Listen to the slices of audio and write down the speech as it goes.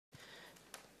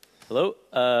Hello,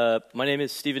 my name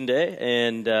is Stephen Day,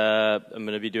 and I'm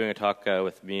going to be doing a talk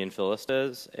with me and Phil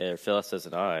Estes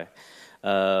and I.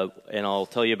 And I'll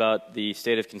tell you about the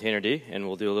state of Containerd, and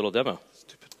we'll do a little demo.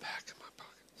 Stupid back in my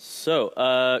pocket. So,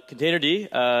 Containerd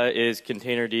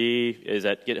is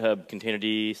at GitHub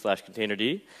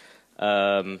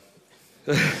containerd/containerd.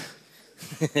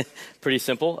 Pretty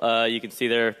simple. You can see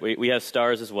there we have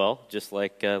stars as well, just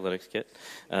like Linux Kit.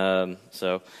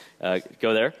 So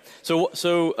go there. So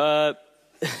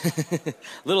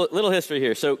little history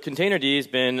here. So Containerd has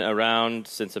been around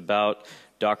since about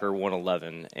Docker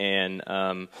 1.11, and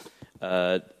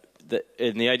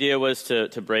the idea was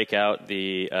to break out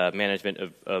the management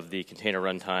of the container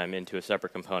runtime into a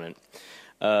separate component.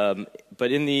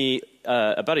 But in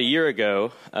about a year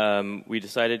ago, we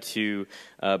decided to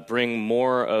bring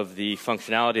more of the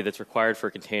functionality that's required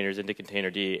for containers into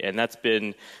Containerd, and that's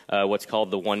been what's called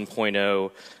the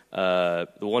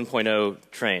 1.0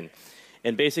 train.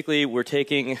 And basically, we're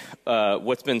taking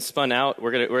what's been spun out.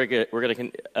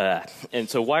 And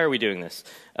so, why are we doing this?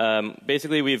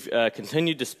 Basically, we've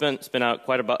continued to spin out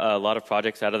quite a lot of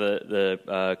projects out of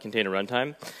the container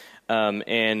runtime.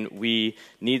 And we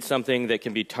need something that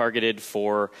can be targeted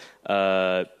for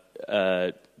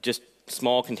just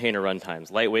small container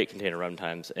runtimes, lightweight container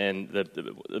runtimes. And the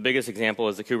biggest example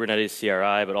is the Kubernetes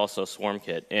CRI, but also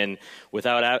SwarmKit, and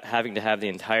without having to have the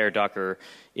entire Docker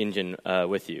engine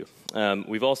with you.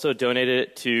 We've also donated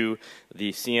it to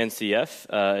the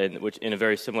CNCF, which in a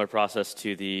very similar process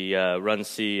to the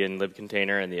runc and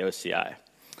libcontainer and the OCI.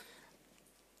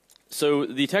 So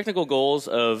the technical goals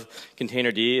of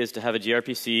Containerd is to have a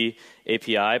gRPC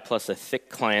API plus a thick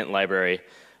client library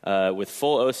with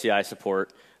full OCI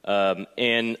support.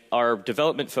 And our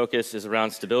development focus is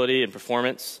around stability and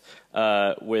performance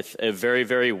with a very,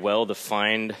 very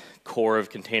well-defined core of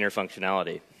container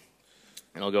functionality.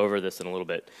 And I'll go over this in a little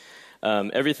bit.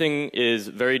 Everything is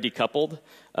very decoupled,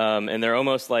 and they're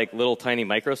almost like little tiny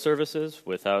microservices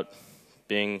without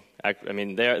being, I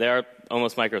mean, they are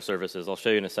almost microservices. I'll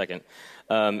show you in a second.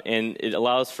 And it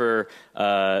allows for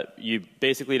you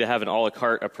basically to have an a la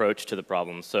carte approach to the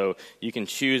problem. So you can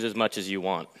choose as much as you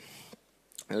want.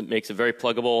 And it makes it very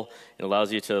pluggable. It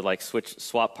allows you to like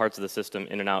swap parts of the system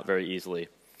in and out very easily.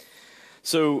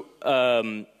 So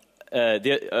I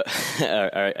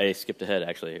skipped ahead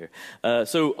actually here.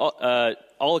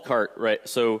 A la carte, right?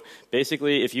 So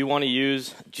basically, if you want to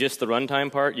use just the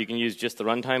runtime part, you can use just the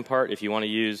runtime part. If you want to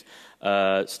use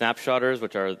snapshotters,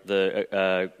 which are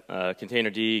the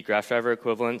Containerd graph driver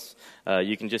equivalents,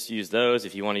 you can just use those.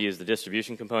 If you want to use the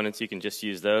distribution components, you can just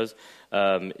use those.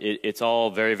 It's all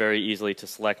very, very easily to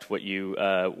select what you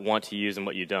want to use and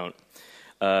what you don't.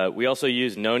 We also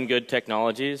use known good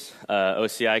technologies,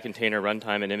 OCI container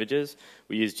runtime and images.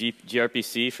 We use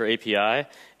gRPC for API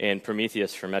and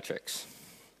Prometheus for metrics.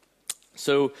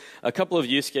 So a couple of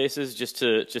use cases just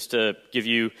to give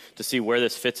you to see where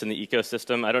this fits in the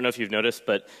ecosystem. I don't know if you've noticed,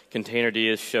 but Containerd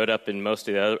has showed up in most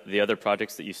of the other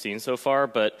projects that you've seen so far.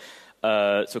 But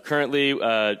so currently,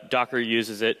 Docker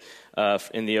uses it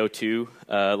in the O2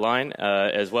 line,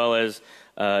 as well as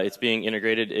it's being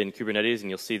integrated in Kubernetes, and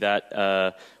you'll see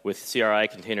that with CRI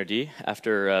Containerd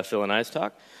after Phil and I's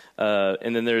talk.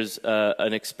 And then there's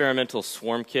an experimental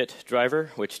SwarmKit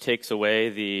driver, which takes away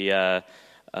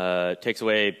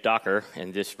Docker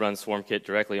and just runs SwarmKit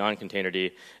directly on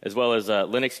Containerd, as well as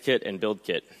Linux Kit and Build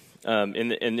Kit. In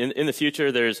the future,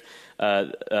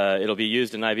 it'll be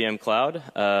used in IBM Cloud,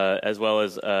 as well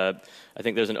as I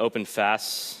think there's an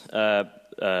OpenFaaS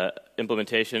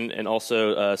implementation, and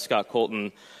also Scott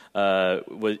Colton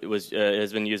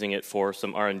has been using it for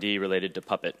some R&D related to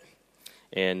Puppet.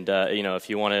 And if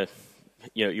you want to,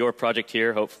 your project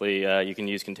here, hopefully you can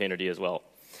use Containerd as well.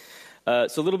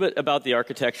 So a little bit about the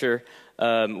architecture.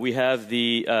 We have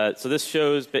so this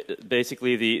shows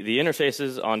basically the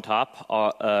interfaces on top,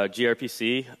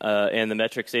 gRPC and the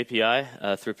metrics API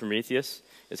through Prometheus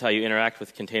is how you interact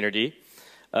with Containerd.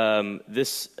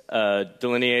 This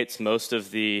delineates most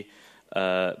of the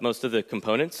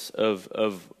components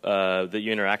that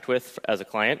you interact with as a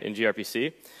client in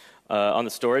gRPC. On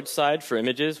the storage side, for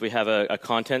images, we have a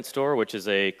content store, which is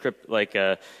a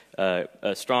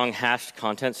strong hashed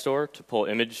content store to pull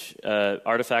image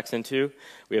artifacts into.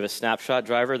 We have a snapshot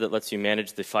driver that lets you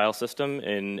manage the file system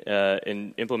and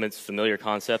implements familiar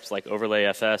concepts like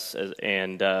overlay.fs,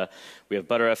 and we have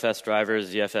Btrfs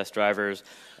drivers, ZFS drivers.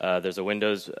 There's a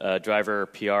Windows driver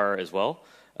PR as well.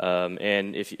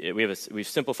 And we've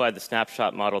simplified the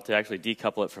snapshot model to actually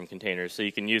decouple it from containers, so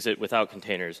you can use it without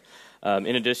containers.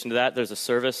 In addition to that, there's a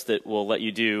service that will let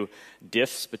you do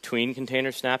diffs between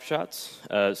container snapshots,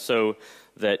 so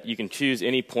that you can choose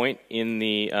any point in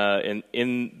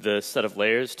the set of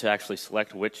layers to actually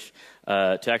select which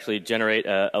to actually generate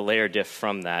a layer diff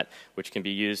from that, which can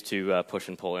be used to push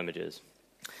and pull images.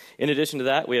 In addition to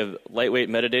that, we have lightweight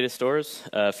metadata stores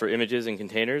for images and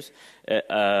containers,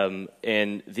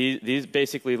 and these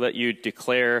basically let you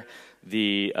declare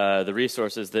the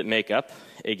resources that make up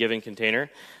a given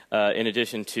container, in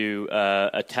addition to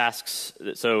tasks.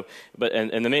 So,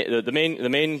 and the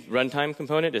main runtime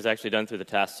component is actually done through the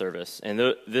task service, and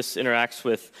this interacts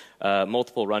with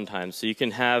multiple runtimes. So you can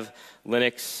have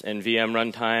Linux and VM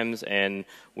runtimes and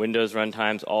Windows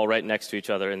runtimes all right next to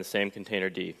each other in the same container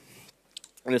D.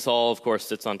 And this all, of course,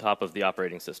 sits on top of the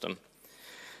operating system.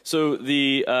 So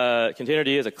the Container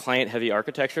D is a client-heavy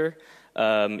architecture.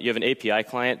 You have an API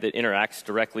client that interacts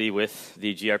directly with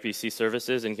the gRPC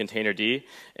services in Container D,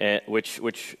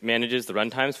 which manages the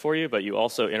runtimes for you, but you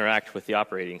also interact with the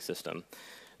operating system.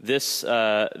 This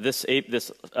large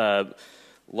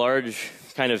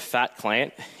kind of fat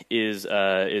client is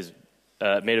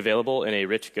made available in a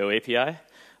rich Go API.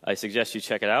 I suggest you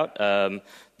check it out.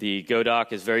 The Go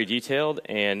doc is very detailed,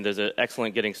 and there's an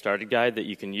excellent getting started guide that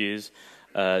you can use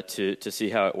to see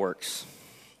how it works.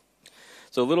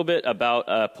 So a little bit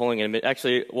about pulling an image.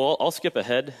 Actually, well, I'll skip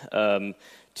ahead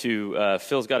to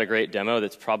Phil's got a great demo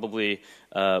that's probably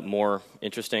more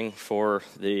interesting for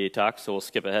the talk, so we'll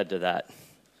skip ahead to that.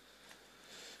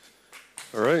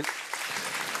 All right.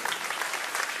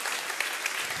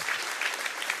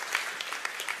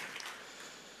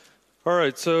 All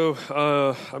right, so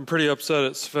I'm pretty upset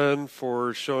at Sven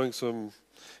for showing some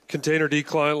Container D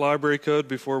client library code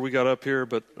before we got up here,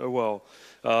 but oh well.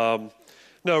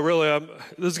 No, really,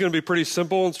 this is going to be pretty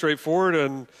simple and straightforward,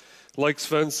 and like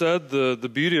Sven said,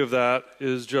 the beauty of that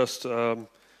is just how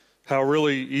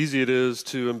really easy it is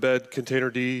to embed Container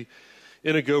D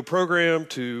in a Go program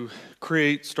to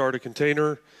create, start a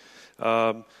container.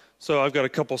 So I've got a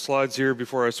couple slides here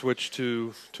before I switch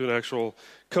to an actual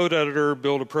code editor,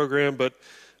 build a program, but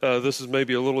this is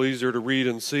maybe a little easier to read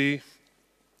and see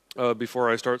before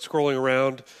I start scrolling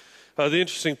around. The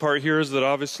interesting part here is that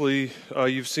obviously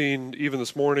you've seen, even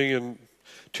this morning and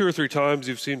 2 or 3 times,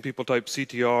 you've seen people type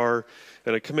CTR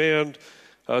and a command.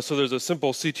 So there's a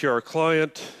simple CTR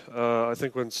client. I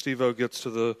think when Steve-O gets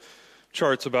to the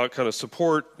charts about kind of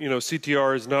support, you know,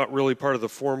 CTR is not really part of the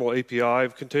formal API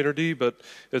of Container D, but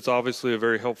it's obviously a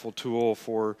very helpful tool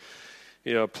for,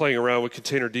 you know, playing around with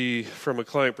Container D from a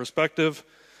client perspective.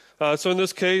 So in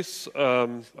this case,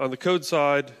 on the code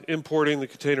side, importing the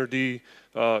Container D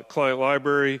client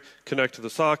library, connect to the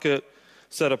socket,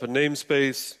 set up a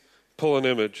namespace, pull an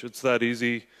image. It's that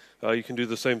easy. You can do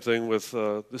the same thing with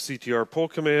the CTR pull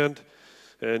command,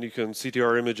 and you can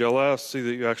CTR image ls, see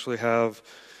that you actually have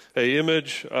a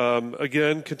image.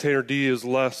 Again, Container D is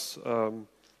less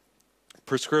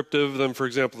prescriptive than, for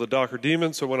example, the Docker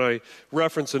daemon. So when I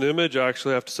reference an image, I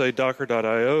actually have to say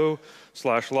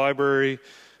docker.io/library.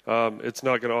 It's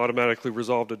not going to automatically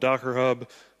resolve to Docker Hub.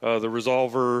 The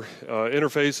resolver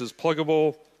interface is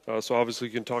pluggable, so obviously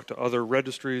you can talk to other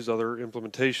registries, other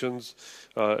implementations,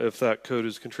 if that code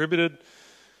is contributed.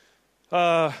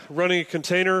 Running a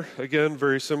container, again,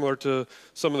 very similar to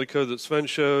some of the code that Sven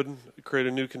showed. Create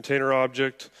a new container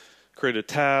object, create a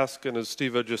task, and as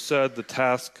Steve just said, the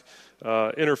task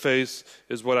interface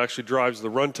is what actually drives the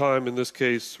runtime, in this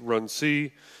case, run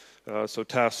C. So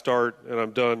task start, and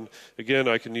I'm done. Again,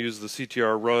 I can use the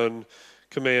CTR run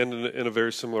command in a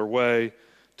very similar way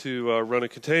to run a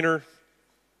container.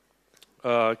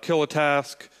 Kill a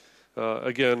task,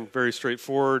 again, very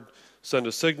straightforward. Send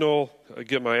a signal,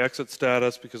 get my exit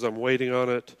status because I'm waiting on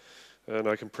it, and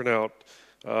I can print out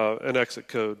an exit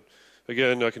code.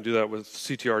 Again, I can do that with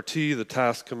CTRT, the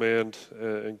task command,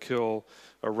 and kill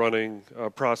a running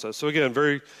process. So again,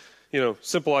 very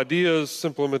simple ideas,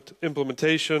 simple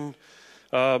implementation.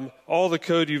 All the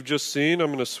code you've just seen, I'm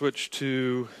going to switch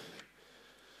to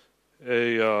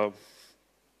a,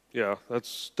 yeah,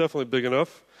 that's definitely big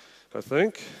enough, I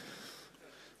think.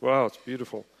 Wow, it's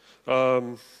beautiful.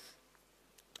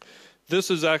 This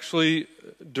is actually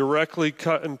directly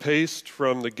cut and paste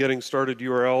from the getting started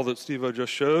URL that Steve-O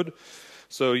just showed.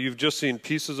 So you've just seen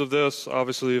pieces of this.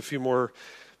 Obviously, a few more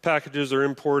packages are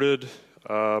imported.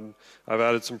 I've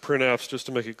added some printfs just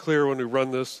to make it clear when we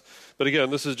run this. But again,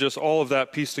 this is just all of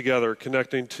that pieced together,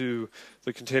 connecting to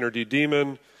the Container D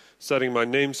daemon, setting my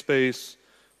namespace,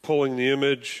 pulling the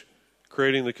image,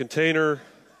 creating the container.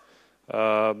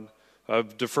 I'm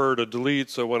I've deferred a delete,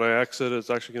 so when I exit, it's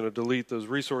actually going to delete those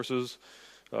resources.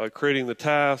 Creating the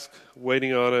task,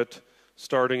 waiting on it,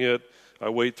 starting it. I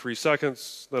wait 3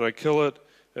 seconds, then I kill it,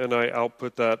 and I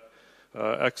output that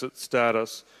exit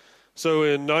status. So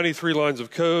in 93 lines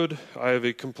of code, I have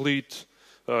a complete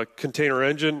container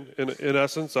engine. In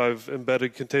essence, I've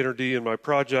embedded containerd in my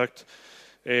project,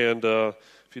 and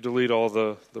if you delete all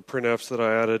the printfs that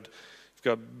I added, you've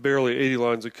got barely 80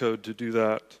 lines of code to do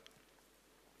that.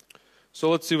 So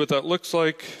let's see what that looks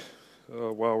like.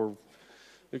 Wow, we're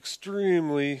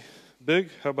extremely big.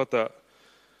 How about that?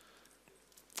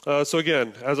 So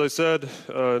again, as I said,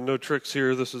 no tricks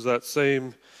here. This is that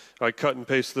same. I cut and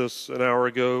paste this an hour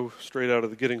ago, straight out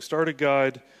of the Getting Started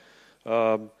guide.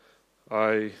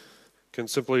 I can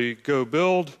simply go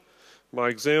build my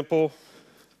example.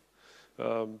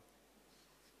 I'm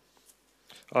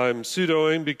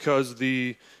sudoing because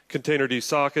the containerd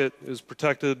socket is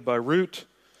protected by root.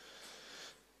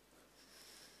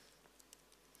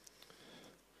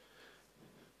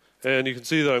 And you can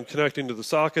see that I'm connecting to the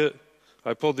socket.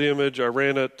 I pulled the image, I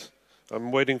ran it,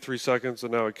 I'm waiting 3 seconds,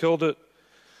 and now I killed it.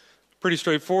 Pretty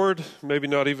straightforward, maybe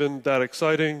not even that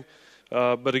exciting.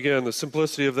 But again, the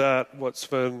simplicity of that, what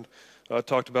Sven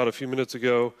talked about a few minutes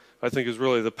ago, I think is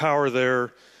really the power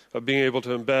there of being able to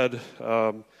embed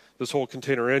this whole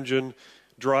container engine,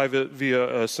 drive it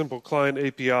via a simple client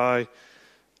API.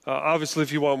 Obviously,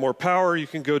 if you want more power, you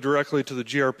can go directly to the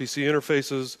gRPC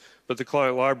interfaces, but the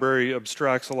client library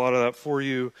abstracts a lot of that for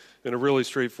you in a really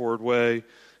straightforward way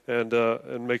and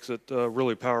makes it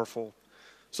really powerful.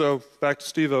 So back to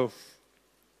Steve-O.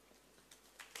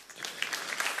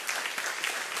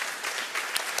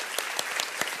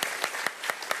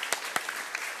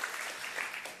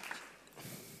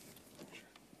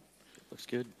 Looks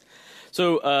good.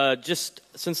 So just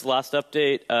since the last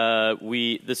update,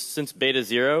 since beta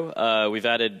 0, we've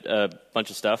added a bunch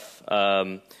of stuff.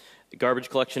 Garbage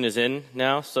collection is in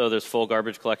now, so there's full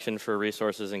garbage collection for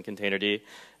resources in containerd.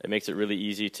 It makes it really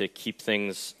easy to keep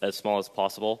things as small as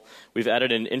possible. We've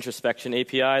added an introspection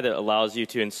API that allows you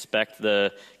to inspect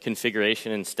the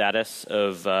configuration and status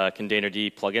of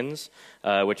containerd plugins,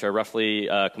 which are roughly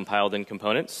compiled in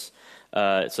components.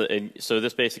 So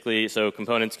this basically, so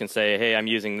components can say, hey, I'm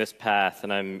using this path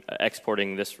and I'm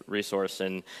exporting this resource,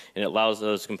 and it allows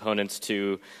those components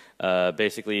to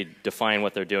basically define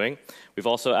what they're doing. We've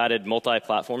also added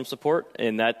multi-platform support,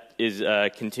 and that is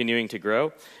continuing to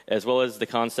grow, as well as the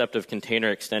concept of container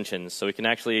extensions. So we can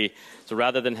actually, so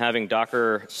rather than having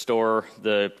Docker store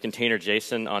the container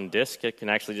JSON on disk, it can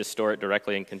actually just store it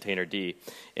directly in containerd.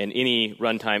 And any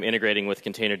runtime integrating with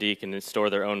containerd can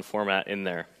store their own format in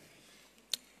there.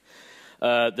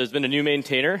 There's been a new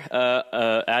maintainer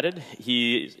added.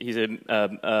 It's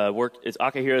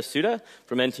Akihiro Suda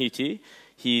from NTT.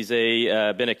 He's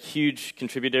been a huge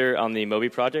contributor on the Moby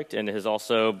project and has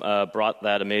also brought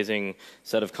that amazing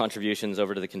set of contributions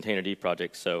over to the containerd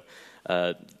project. So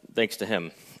thanks to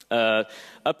him.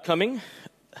 Upcoming,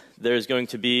 there's going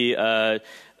to be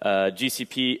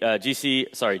GC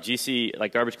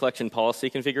like garbage collection policy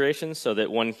configurations, so that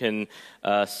one can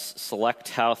select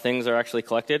how things are actually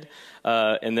collected.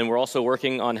 And then we're also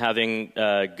working on having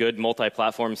good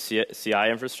multi-platform CI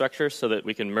infrastructure, so that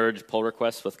we can merge pull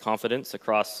requests with confidence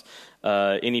across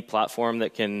any platform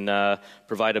that can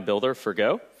provide a builder for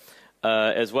Go,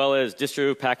 as well as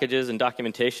distro packages and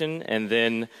documentation. And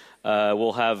then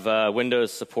we'll have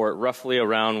Windows support roughly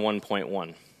around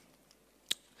 1.1.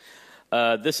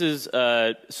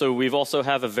 So we've also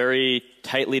have a very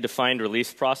tightly defined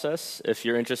release process. If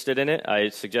you're interested in it, I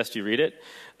suggest you read it.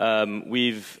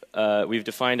 We've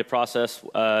defined a process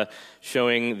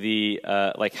showing the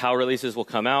like how releases will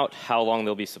come out, how long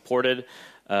they'll be supported,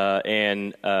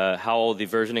 and how the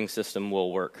versioning system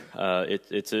will work.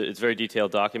 It's a very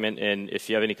detailed document, and if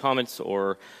you have any comments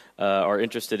or are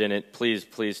interested in it, please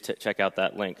check out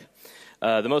that link.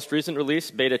 The most recent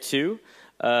release, Beta 2.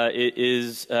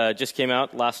 Just came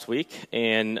out last week,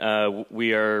 and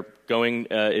we are going.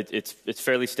 It's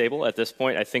fairly stable at this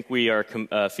point. I think we are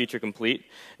feature complete,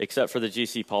 except for the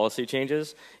GC policy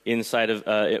changes inside of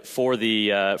for the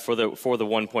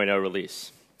 1.0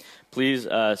 release. Please,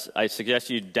 I suggest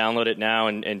you download it now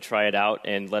and try it out,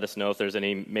 and let us know if there's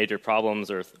any major problems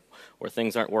or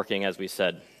things aren't working as we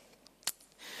said.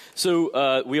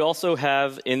 So we also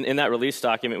have, in that release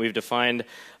document, we've defined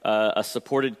a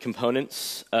supported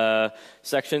components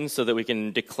section, so that we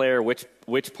can declare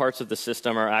which parts of the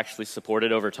system are actually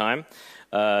supported over time.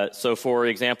 So for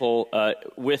example,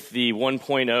 with the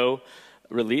 1.0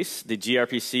 release, the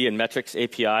gRPC and metrics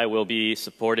API will be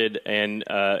supported in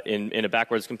a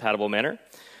backwards compatible manner.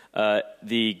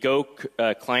 The Go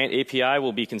client API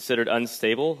will be considered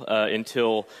unstable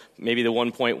until maybe the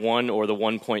 1.1 or the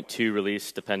 1.2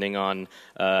 release, depending on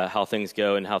how things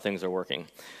go and how things are working.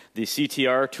 The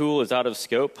CTR tool is out of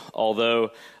scope,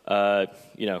 although,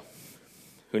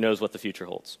 who knows what the future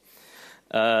holds.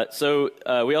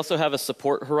 We also have a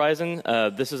support horizon.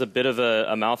 This is a bit of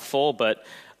a mouthful, but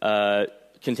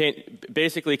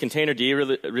basically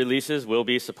containerd releases will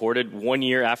be supported 1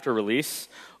 year after release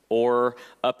or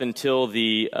up until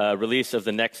the release of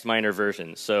the next minor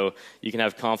version. So you can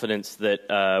have confidence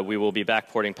that we will be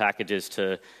backporting packages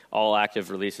to all active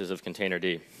releases of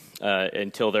containerd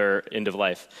until their end of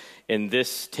life. In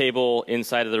this table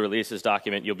inside of the releases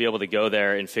document, you'll be able to go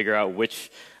there and figure out which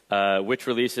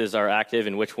releases are active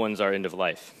and which ones are end of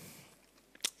life.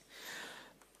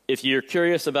 If you're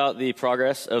curious about the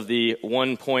progress of the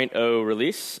 1.0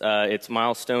 release, it's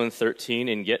milestone 13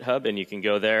 in GitHub, and you can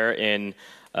go there and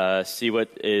see what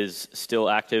is still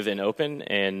active and open.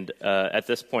 And at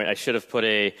this point, I should have put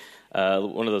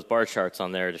one of those bar charts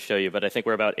on there to show you, but I think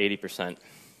we're about 80%.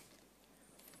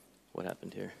 What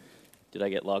happened here? Did I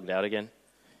get logged out again?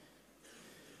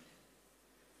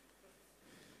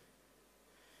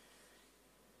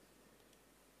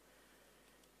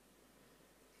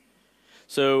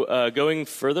 So going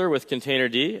further with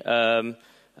containerd,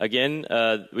 again,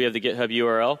 we have the GitHub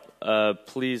URL.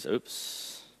 Please,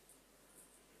 oops.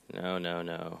 No.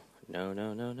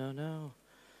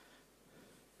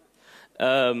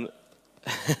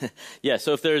 Yeah,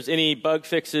 so if there's any bug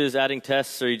fixes, adding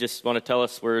tests, or you just want to tell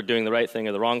us we're doing the right thing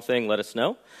or the wrong thing, let us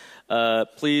know.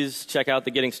 Please check out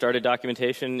the Getting Started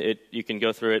documentation. You can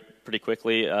go through it pretty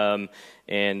quickly, and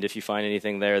if you find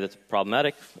anything there that's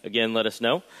problematic, again, let us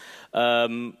know.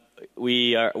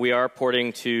 We are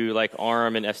porting to like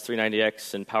ARM and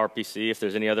S390X and PowerPC. If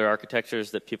there's any other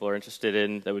architectures that people are interested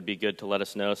in, that would be good to let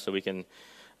us know so we can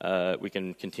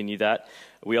continue that.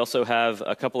 We also have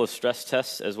a couple of stress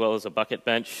tests as well as a bucket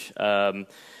bench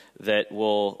that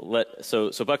will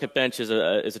so bucket bench is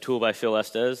a tool by Phil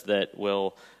Estes that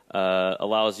will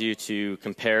allows you to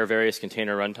compare various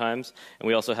container runtimes, and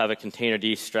we also have a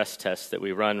containerd stress test that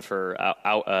we run for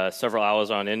several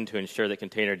hours on end to ensure that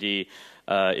containerd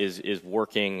is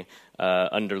working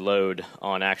under load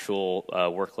on actual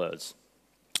workloads.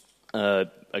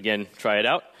 Again, try it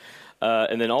out.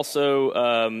 And then also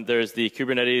there's the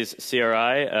Kubernetes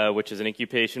CRI, which is an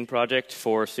incubation project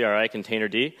for CRI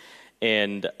containerd,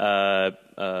 and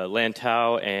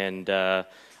Lantau and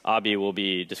Abi will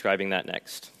be describing that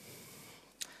next.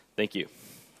 Thank you.